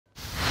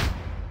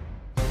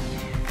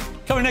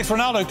Coming next,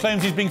 Ronaldo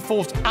claims he's being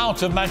forced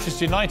out of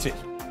Manchester United.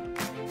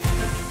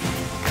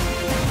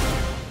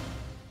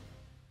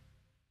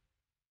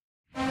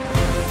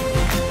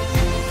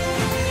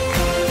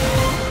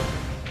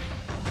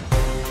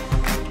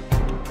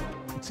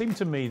 It seemed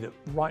to me that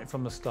right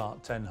from the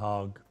start, Ten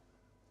Hag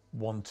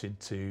wanted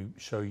to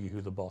show you who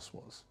the boss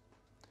was.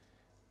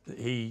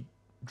 He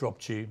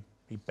dropped you,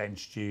 he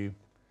benched you,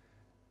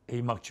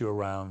 he mucked you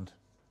around,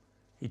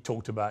 he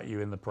talked about you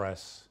in the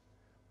press.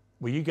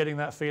 Were you getting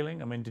that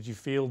feeling? I mean, did you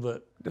feel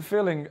that? The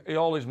feeling, he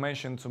always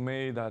mentioned to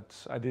me that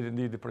I didn't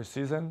need the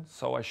preseason,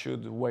 so I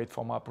should wait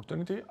for my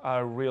opportunity. I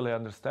really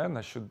understand.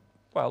 I should,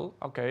 well,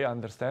 okay, I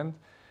understand.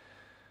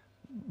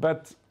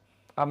 But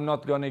I'm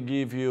not going to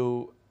give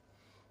you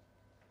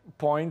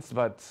points,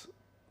 but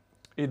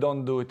he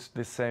don't do it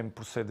the same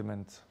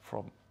procediment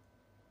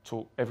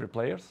to every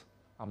players.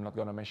 I'm not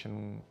going to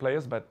mention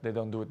players, but they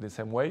don't do it the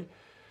same way.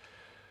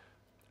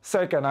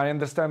 Second, I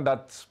understand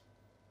that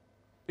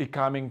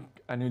becoming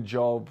a new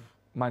job,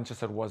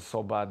 Manchester was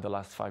so bad the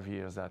last 5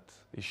 years that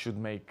they should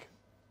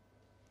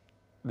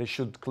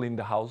clean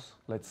the house,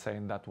 let's say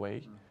in that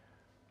way.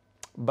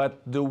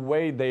 But the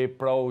way they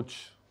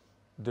approach,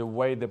 the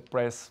way the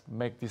press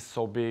make this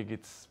so big,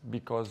 it's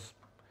because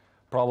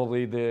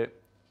probably the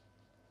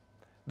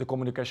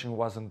communication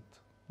wasn't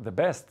the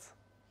best.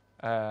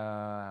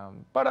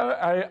 But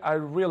I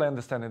really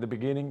understand in the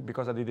beginning,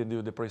 because I didn't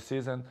do the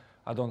preseason,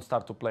 I don't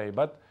start to play.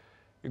 But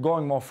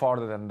going more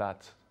further than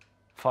that,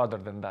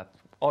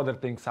 other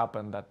things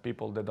happen that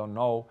people they don't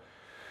know.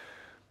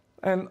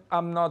 And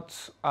I'm not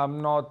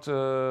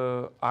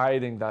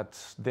hiding that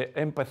the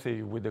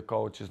empathy with the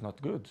coach is not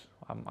good.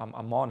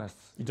 I'm honest.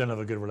 You don't have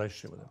a good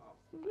relationship with him?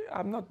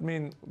 I'm not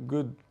mean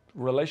good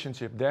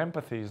relationship. The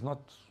empathy is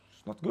not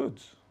good,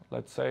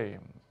 let's say.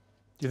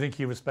 Do you think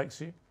he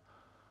respects you?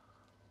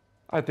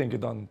 I think he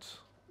don't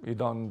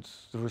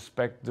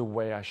respect the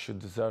way I should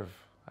deserve.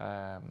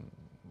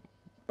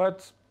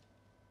 But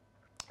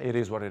it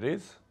is what it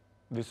is.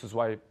 This is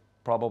why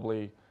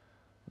probably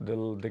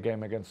the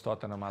game against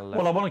Tottenham I left.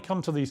 Well, I want to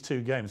come to these two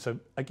games. So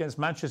against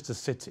Manchester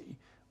City,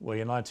 where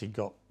United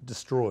got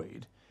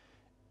destroyed,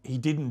 he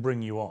didn't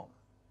bring you on.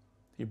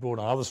 He brought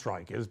on other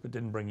strikers, but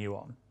didn't bring you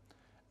on.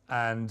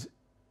 And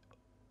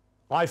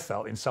I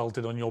felt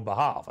insulted on your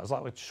behalf. I was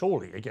like, well,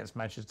 surely against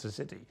Manchester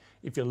City,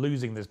 if you're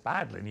losing this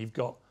badly and you've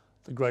got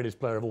the greatest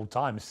player of all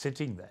time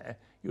sitting there,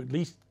 you at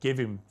least give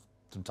him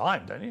some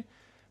time, don't you?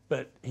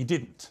 But he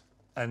didn't.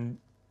 And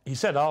he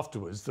said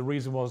afterwards the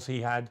reason was he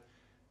had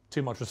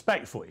too much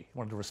respect for you. He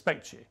wanted to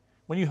respect you.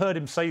 When you heard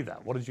him say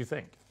that, what did you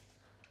think?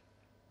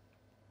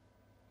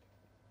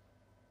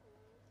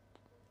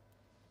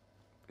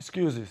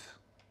 Excuses.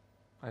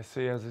 I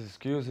say as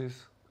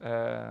excuses.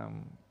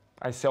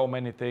 I say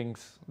many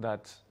things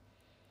that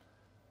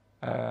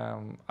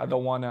I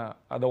don't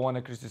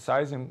wanna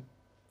criticize him.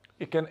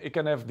 He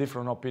can have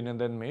different opinion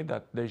than me,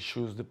 that they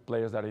choose the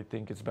players that I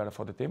think is better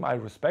for the team. I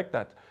respect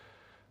that.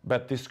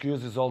 But the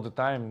excuses all the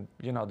time,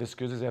 you know, the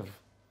excuses have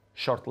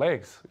short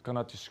legs. You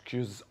cannot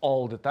excuse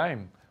all the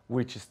time,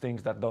 which is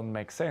things that don't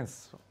make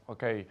sense.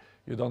 Okay,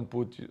 you don't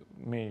put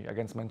me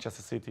against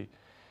Manchester City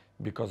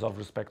because of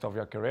respect of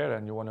your career,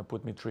 and you want to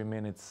put me 3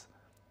 minutes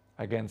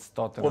against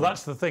Tottenham. Well,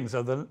 that's the thing.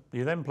 So then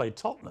you then play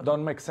Tottenham.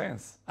 Don't make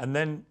sense. And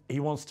then he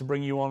wants to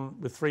bring you on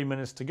with 3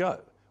 minutes to go,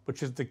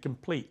 which is the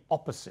complete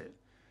opposite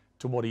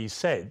to what he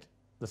said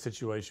the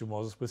situation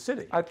was with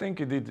City. I think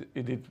he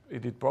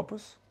did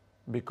purpose.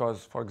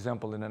 Because, for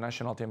example, in the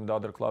national team, the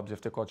other clubs, if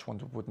the coach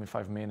wants to put me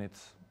 5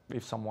 minutes,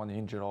 if someone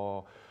injured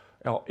or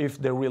if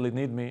they really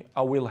need me,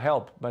 I will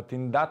help. But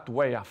in that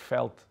way, I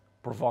felt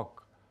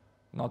provoked,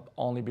 not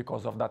only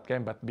because of that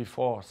game, but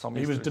before some.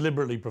 He was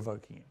deliberately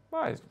provoking you.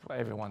 Well,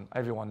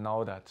 everyone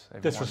know that.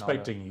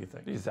 Disrespecting you, you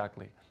think?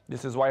 Exactly.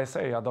 This is why I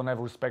say I don't have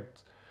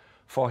respect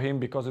for him,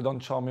 because he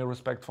don't show me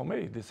respect for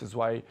me. This is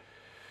why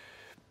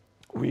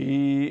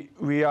we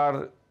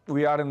are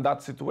in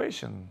that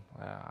situation.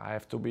 I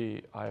have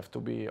to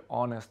be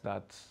honest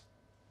that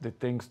the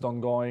things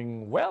don't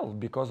going well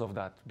because of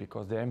that,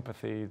 because the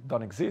empathy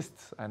don't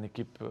exist, and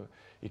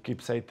he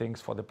keep say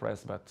things for the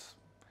press, but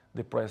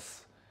the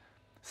press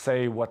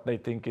say what they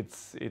think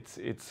it's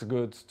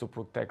good to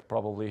protect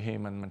probably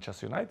him and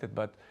Manchester United.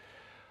 But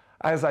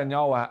as I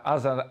know,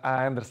 as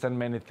I understand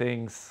many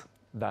things,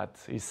 that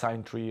he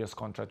signed 3 years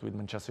contract with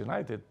Manchester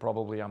United.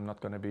 Probably I'm not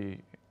going to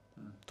be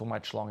too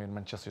much long in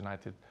Manchester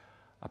United,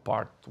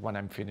 apart when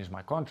I'm finished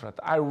my contract.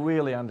 I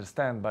really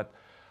understand, but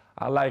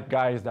I like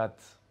guys that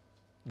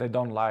they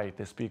don't lie,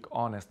 they speak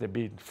honest, they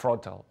be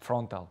frontal,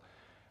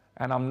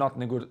 and I'm not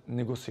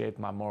negotiate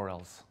my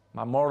morals.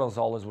 My morals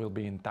always will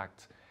be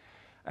intact.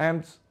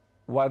 And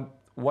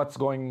what's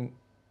going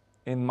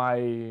in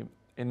my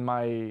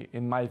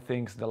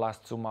things the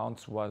last 2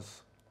 months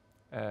was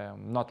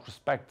not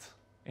respect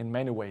in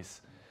many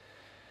ways,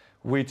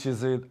 which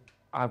is it.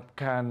 I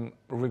can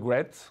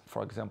regret,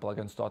 for example,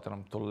 against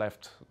Tottenham, to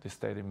left the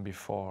stadium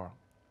before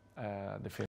the finish.